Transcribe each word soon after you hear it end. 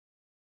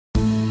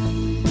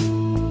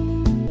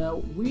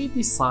we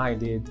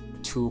decided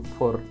to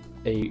put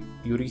a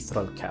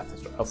urethral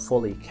catheter, a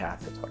Foley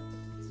catheter.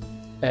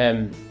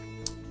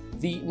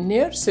 The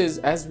nurses,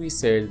 as we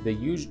said,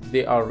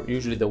 they are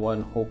usually the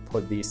one who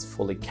put these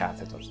Foley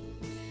catheters.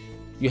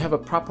 You have a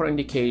proper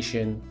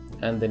indication,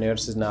 and the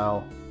nurses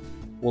now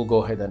will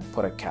go ahead and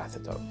put a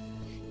catheter.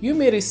 You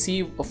may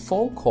receive a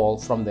phone call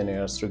from the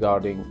nurse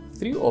regarding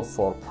 3 or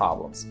 4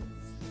 problems.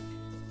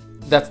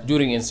 That's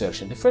during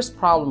insertion. The first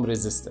problem,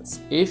 resistance.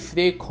 If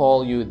they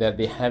call you that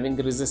they're having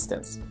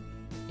resistance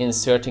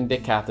inserting the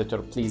catheter,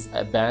 please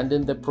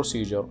abandon the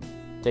procedure,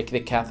 take the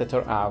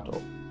catheter out,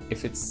 or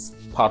if it's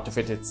part of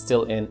it's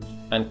still in,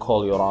 and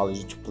call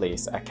urology to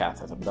place a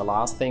catheter. The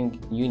last thing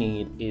you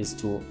need is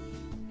to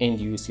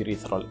induce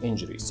urethral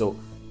injury. So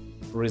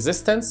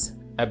resistance,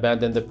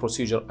 abandon the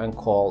procedure, and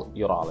call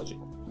urology.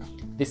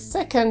 The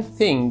second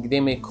thing, they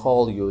may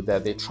call you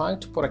that they're trying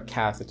to put a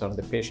catheter on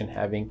the patient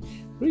having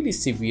really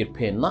severe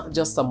pain, not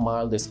just a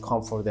mild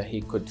discomfort that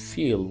he could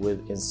feel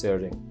with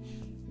inserting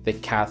the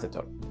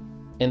catheter.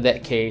 In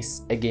that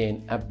case,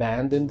 again,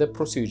 abandon the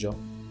procedure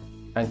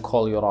and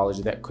call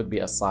urology. That could be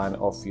a sign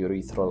of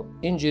urethral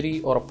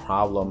injury or a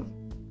problem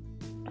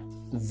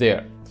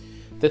there.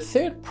 The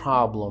third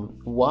problem,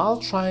 while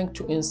trying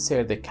to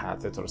insert the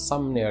catheter,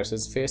 some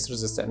nurses face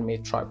resistance and may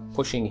try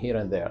pushing here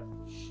and there.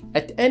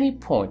 At any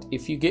point,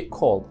 if you get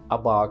called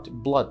about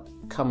blood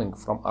coming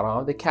from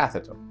around the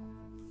catheter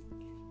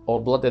or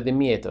blood at the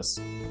meatus,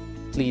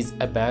 please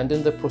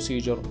abandon the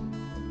procedure,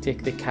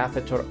 take the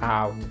catheter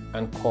out,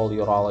 and call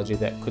urology.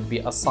 That could be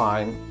a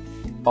sign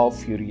of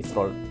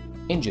urethral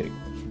injury.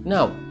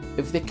 Now,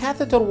 if the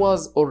catheter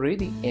was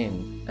already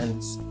in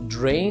and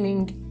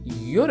draining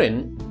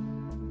urine,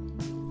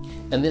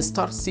 and then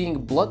start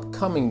seeing blood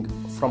coming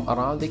from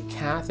around the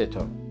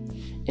catheter,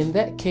 in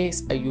that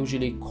case, I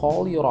usually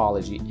call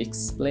urology,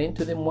 explain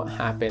to them what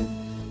happened,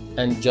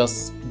 and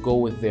just go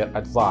with their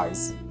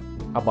advice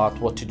about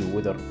what to do,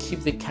 whether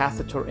keep the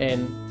catheter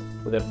in,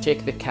 whether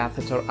take the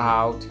catheter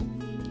out,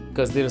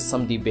 because there is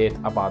some debate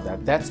about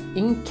that. That's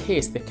in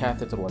case the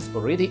catheter was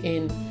already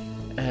in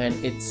and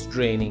it's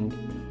draining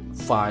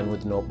fine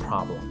with no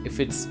problem. If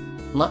it's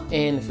not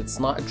in, if it's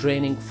not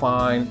draining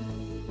fine,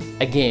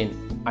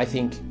 again, I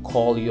think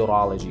call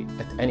urology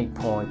at any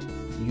point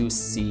you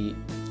see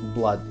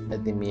blood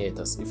at the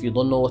meatus. If you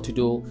don't know what to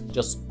do,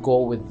 just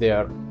go with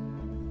their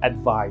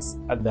advice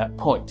at that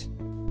point.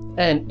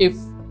 And if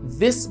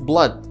this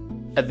blood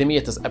at the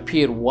meatus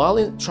appear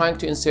while trying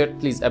to insert,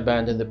 please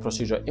abandon the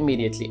procedure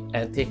immediately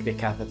and take the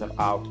catheter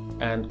out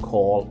and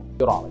call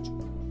urology.